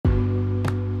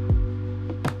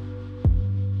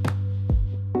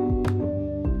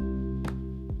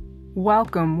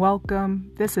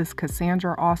Welcome. This is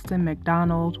Cassandra Austin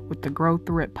McDonald with the Grow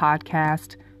Through It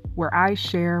podcast, where I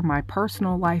share my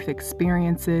personal life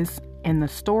experiences and the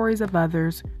stories of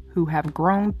others who have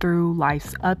grown through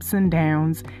life's ups and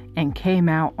downs and came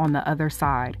out on the other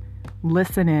side.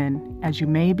 Listen in as you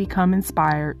may become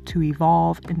inspired to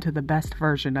evolve into the best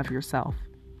version of yourself.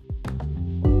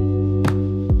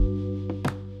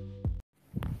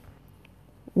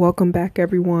 Welcome back,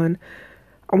 everyone.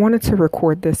 I wanted to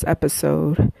record this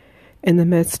episode in the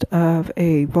midst of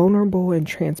a vulnerable and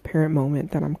transparent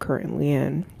moment that I'm currently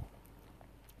in.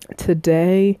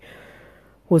 Today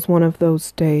was one of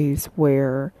those days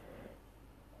where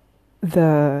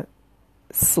the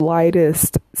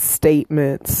slightest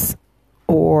statements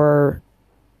or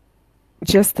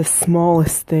just the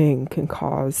smallest thing can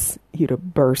cause you to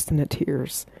burst into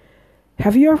tears.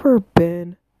 Have you ever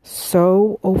been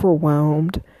so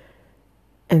overwhelmed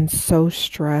and so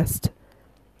stressed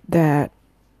that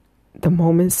the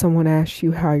moment someone asks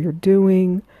you how you're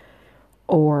doing,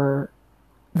 or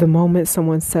the moment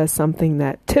someone says something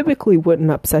that typically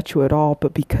wouldn't upset you at all,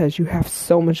 but because you have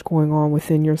so much going on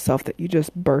within yourself that you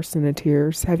just burst into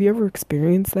tears? Have you ever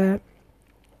experienced that?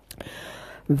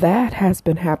 That has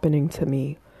been happening to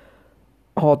me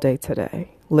all day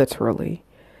today, literally.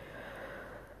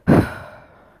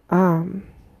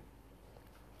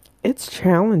 It's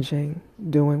challenging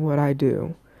doing what I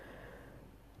do.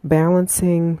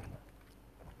 Balancing.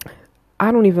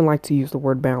 I don't even like to use the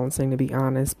word balancing, to be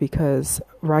honest, because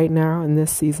right now in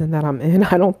this season that I'm in,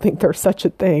 I don't think there's such a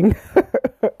thing.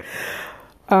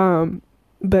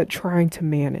 But trying to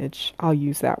manage, I'll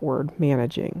use that word,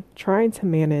 managing. Trying to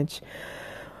manage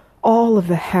all of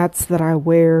the hats that I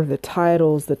wear, the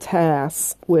titles, the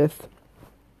tasks with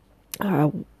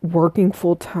working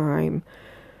full time,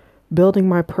 building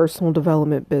my personal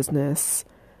development business.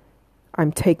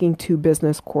 I'm taking 2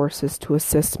 business courses to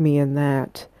assist me in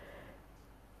that.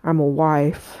 I'm a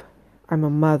wife. I'm a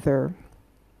mother,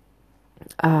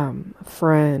 a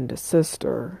friend, a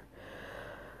sister.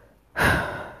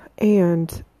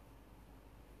 And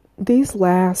these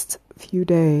last few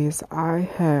days, I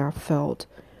have felt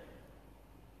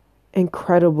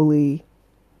incredibly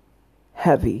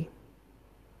heavy.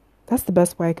 That's the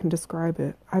best way I can describe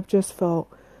it. I've just felt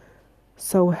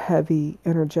so heavy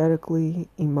energetically,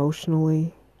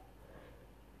 emotionally,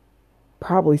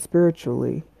 probably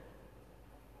spiritually.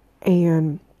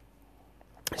 And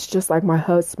it's just like my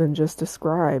husband just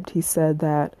described. He said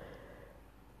that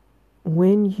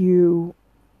when you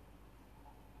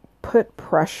put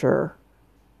pressure,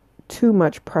 too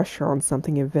much pressure on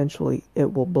something, eventually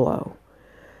it will blow.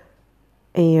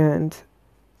 And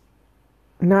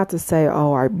not to say,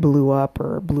 oh, I blew up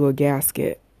or blew a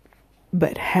gasket.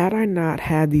 But had I not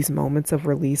had these moments of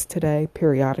release today,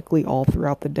 periodically all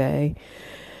throughout the day,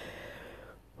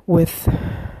 with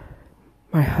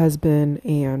my husband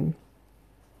and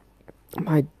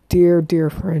my dear, dear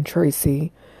friend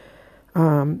Tracy,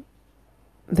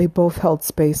 they both held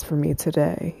space for me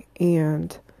today.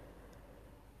 And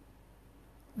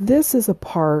this is a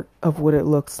part of what it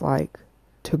looks like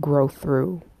to grow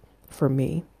through for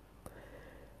me.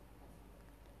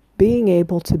 Being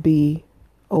able to be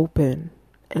open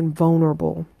and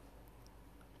vulnerable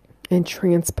and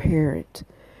transparent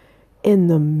in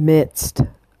the midst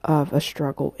of a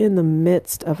struggle, in the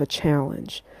midst of a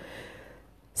challenge.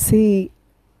 See,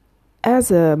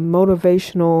 as a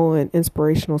motivational and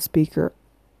inspirational speaker,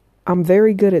 I'm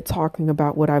very good at talking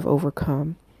about what I've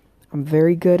overcome. I'm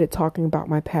very good at talking about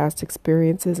my past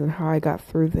experiences and how I got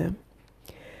through them.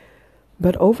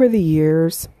 But over the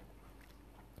years,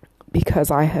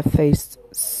 because I have faced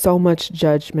so much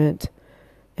judgment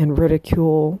and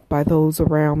ridicule by those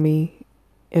around me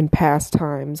in past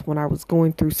times when I was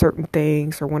going through certain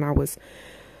things, or when I was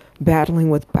battling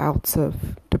with bouts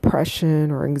of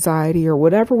depression or anxiety or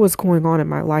whatever was going on in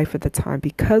my life at the time,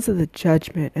 because of the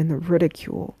judgment and the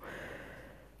ridicule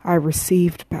I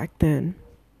received back then,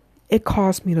 it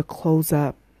caused me to close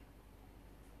up.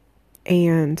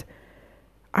 And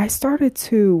I started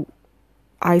to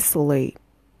isolate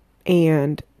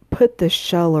and put this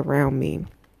shell around me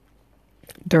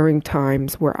during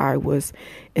times where I was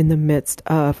in the midst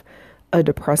of a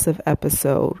depressive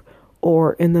episode,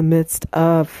 or in the midst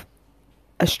of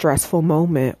a stressful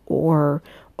moment, or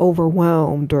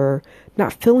overwhelmed, or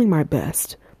not feeling my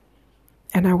best.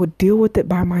 And I would deal with it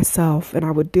by myself, and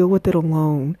I would deal with it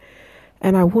alone.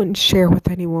 And I wouldn't share with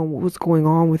anyone what was going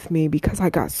on with me because I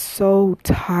got so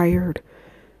tired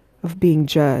of being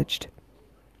judged.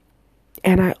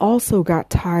 And I also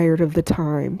got tired of the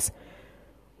times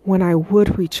when I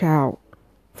would reach out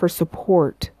for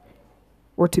support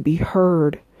or to be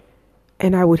heard,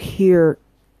 And I would hear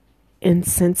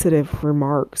insensitive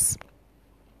remarks,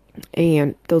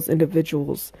 and those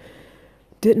individuals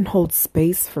didn't hold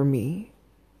space for me.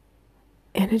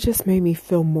 And it just made me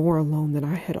feel more alone than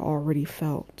I had already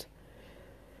felt.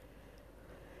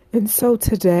 And so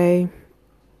today,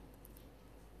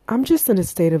 I'm just in a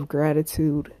state of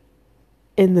gratitude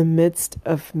in the midst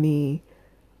of me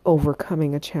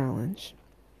overcoming a challenge.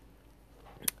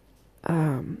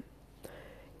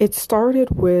 It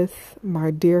started with my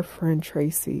dear friend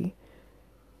Tracy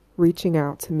reaching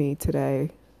out to me today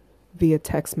via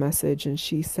text message, and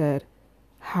she said,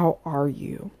 "How are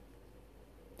you?"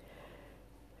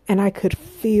 And I could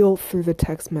feel through the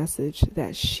text message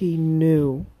that she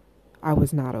knew I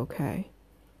was not okay.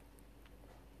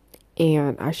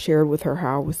 And I shared with her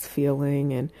how I was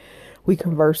feeling, and we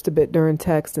conversed a bit during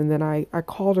text, and then I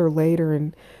called her later,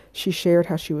 and she shared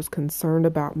how she was concerned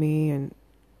about me and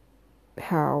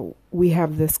how we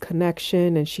have this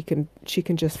connection, and she can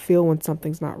just feel when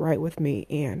something's not right with me.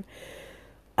 And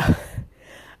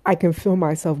I can feel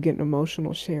myself getting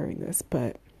emotional sharing this,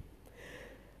 but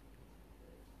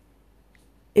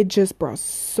it just brought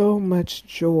so much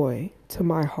joy to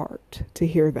my heart to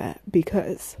hear that,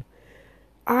 because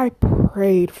I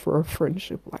prayed for a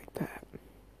friendship like that.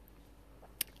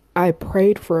 I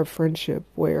prayed for a friendship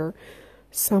where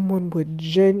someone would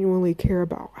genuinely care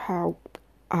about how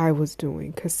I was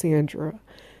doing, Cassandra,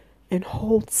 and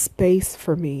hold space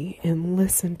for me and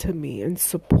listen to me and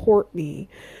support me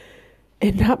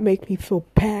and not make me feel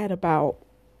bad about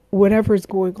whatever's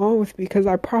going on with me, because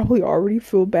I probably already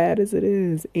feel bad as it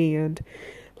is, and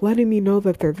letting me know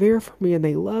that they're there for me and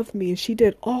they love me. And she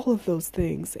did all of those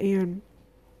things, and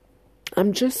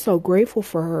I'm just so grateful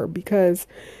for her, because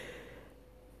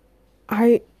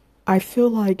I feel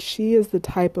like she is the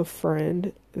type of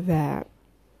friend that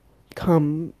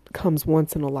comes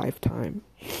once in a lifetime.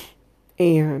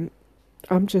 And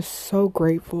I'm just so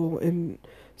grateful and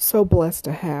so blessed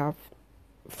to have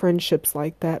friendships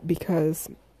like that, because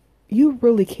you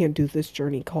really can't do this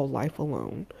journey called life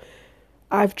alone.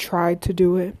 I've tried to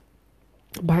do it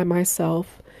by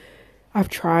myself. I've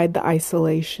tried the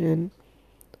isolation.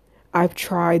 I've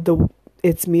tried the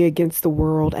it's me against the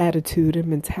world attitude and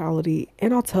mentality.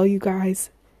 And I'll tell you guys,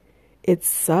 it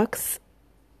sucks,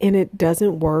 and it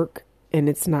doesn't work, and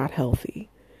it's not healthy.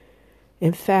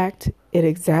 In fact, it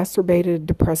exacerbated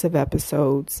depressive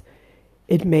episodes.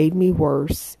 It made me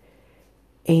worse.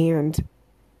 And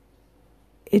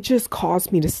it just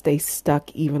caused me to stay stuck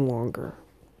even longer.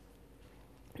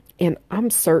 And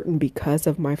I'm certain, because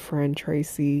of my friend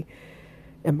Tracy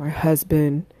and my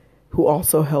husband, who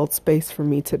also held space for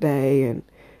me today and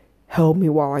held me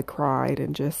while I cried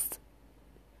and just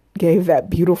gave that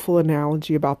beautiful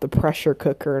analogy about the pressure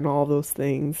cooker and all those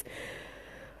things.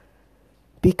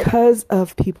 Because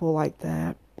of people like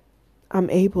that, I'm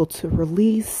able to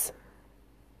release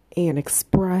and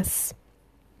express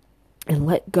and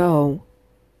let go,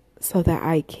 so that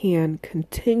I can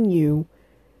continue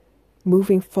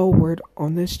moving forward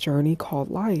on this journey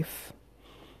called life.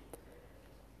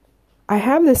 I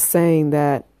have this saying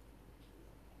that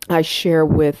I share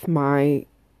with my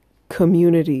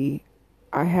community.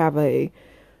 I have a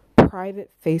private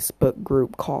Facebook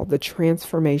group called the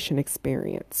Transformation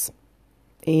Experience.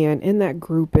 And in that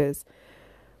group is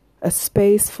a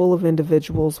space full of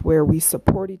individuals where we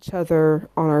support each other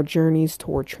on our journeys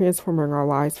toward transforming our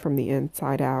lives from the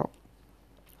inside out.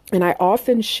 And I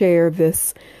often share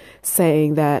this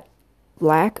saying that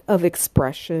lack of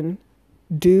expression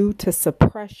due to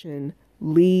suppression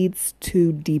leads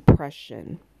to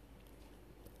depression.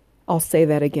 I'll say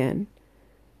that again.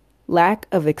 Lack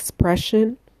of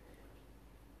expression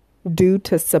due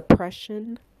to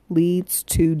suppression leads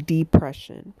to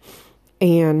depression.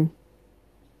 And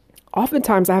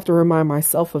oftentimes I have to remind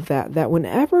myself of that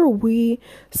whenever we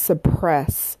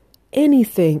suppress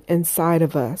anything inside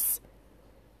of us,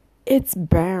 it's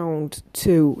bound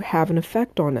to have an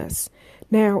effect on us.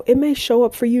 Now, it may show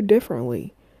up for you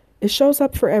differently. It shows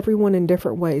up for everyone in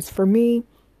different ways. For me,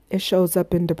 it shows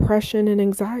up in depression and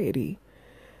anxiety.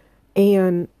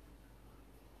 And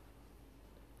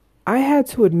I had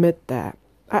to admit that.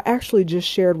 I actually just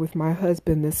shared with my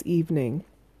husband this evening,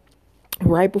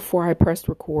 right before I pressed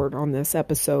record on this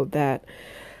episode, that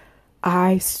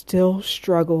I still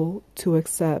struggle to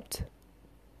accept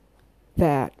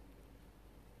that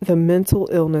the mental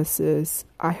illnesses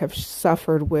I have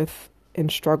suffered with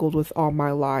and struggled with all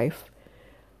my life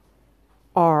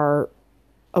are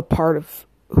a part of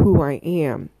who I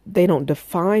am. They don't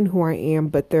define who I am,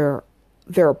 but they're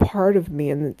a part of me,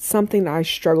 and it's something I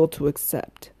struggle to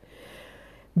accept.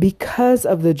 because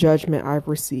of the judgment I've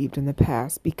received in the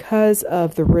past, because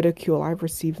of the ridicule I've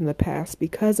received in the past,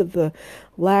 because of the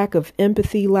lack of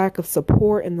empathy, lack of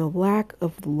support, and the lack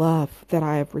of love that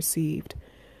I have received.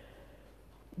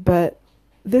 But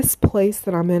this place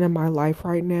that I'm in my life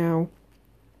right now,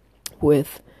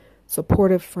 with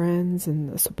supportive friends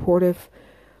and a supportive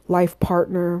life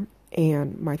partner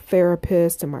and my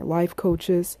therapist and my life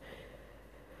coaches,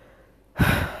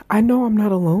 I know I'm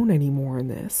not alone anymore in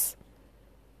this.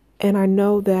 And I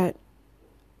know that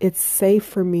it's safe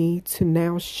for me to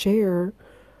now share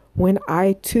when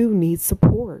I too need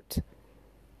support.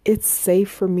 It's safe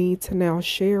for me to now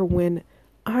share when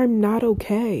I'm not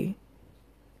okay.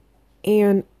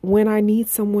 And when I need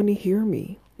someone to hear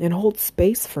me and hold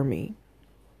space for me.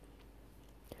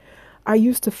 I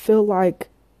used to feel like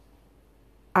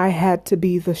I had to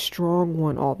be the strong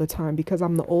one all the time because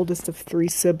I'm the oldest of 3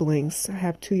 siblings. I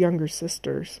have 2 younger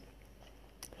sisters.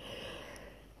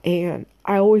 And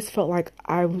I always felt like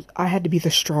I had to be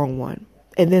the strong one.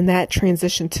 And then that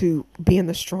transitioned to being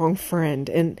the strong friend.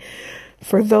 And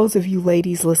for those of you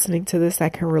ladies listening to this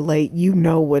that can relate, you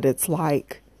know what it's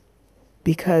like.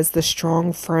 Because the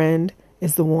strong friend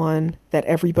is the one that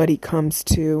everybody comes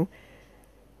to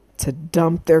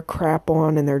dump their crap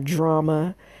on and their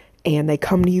drama. And they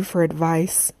come to you for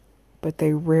advice, but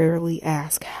they rarely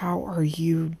ask, how are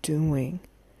you doing?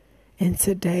 And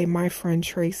today, my friend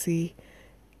Tracy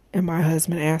and my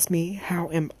husband asked me, how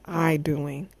am I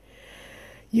doing?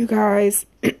 You guys,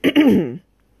 that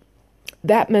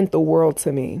meant the world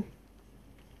to me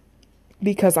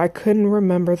because I couldn't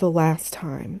remember the last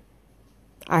time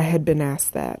I had been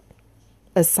asked that,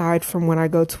 aside from when I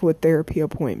go to a therapy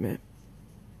appointment.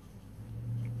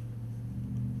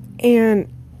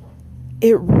 And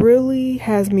it really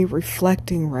has me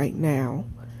reflecting right now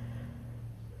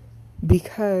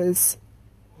because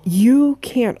you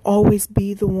can't always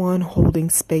be the one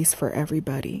holding space for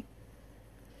everybody.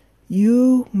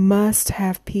 You must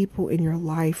have people in your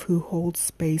life who hold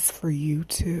space for you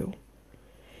too.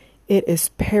 It is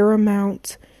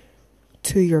paramount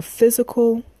to your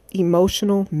physical,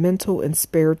 emotional, mental, and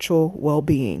spiritual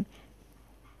well-being.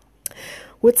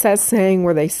 What's that saying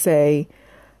where they say,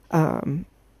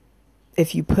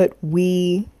 if you put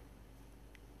we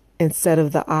instead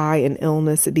of the I in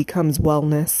illness, it becomes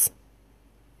wellness?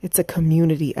 It's a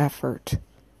community effort.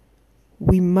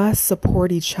 We must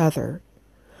support each other,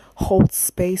 hold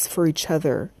space for each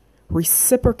other,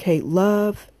 reciprocate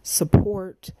love,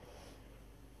 support,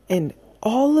 and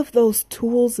all of those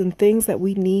tools and things that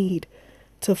we need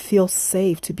to feel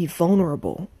safe, to be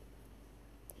vulnerable.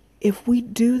 If we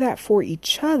do that for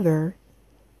each other,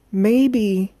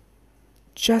 maybe,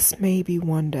 just maybe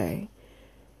one day,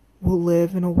 we'll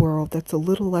live in a world that's a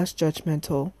little less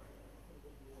judgmental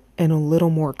and a little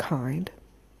more kind.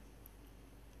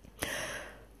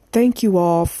 Thank you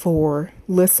all for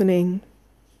listening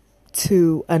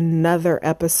to another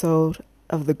episode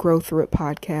of the Grow Through It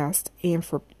podcast and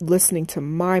for listening to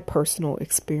my personal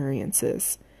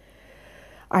experiences.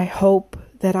 I hope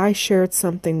that I shared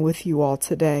something with you all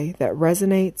today that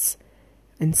resonates,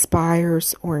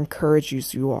 inspires, or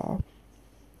encourages you all.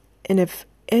 And if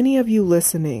any of you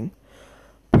listening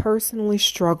personally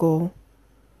struggle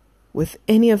with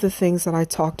any of the things that I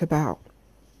talked about,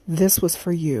 this was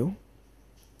for you.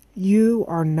 You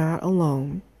are not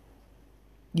alone.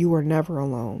 You are never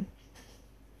alone.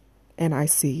 And I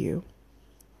see you.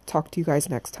 Talk to you guys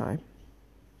next time.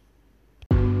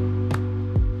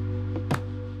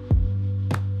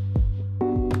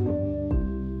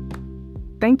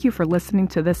 Thank you for listening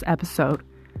to this episode.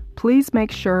 Please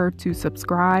make sure to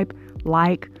subscribe,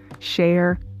 like,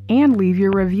 share, and leave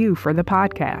your review for the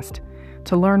podcast.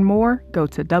 To learn more, go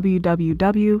to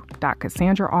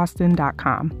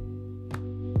www.cassandraaustin.com.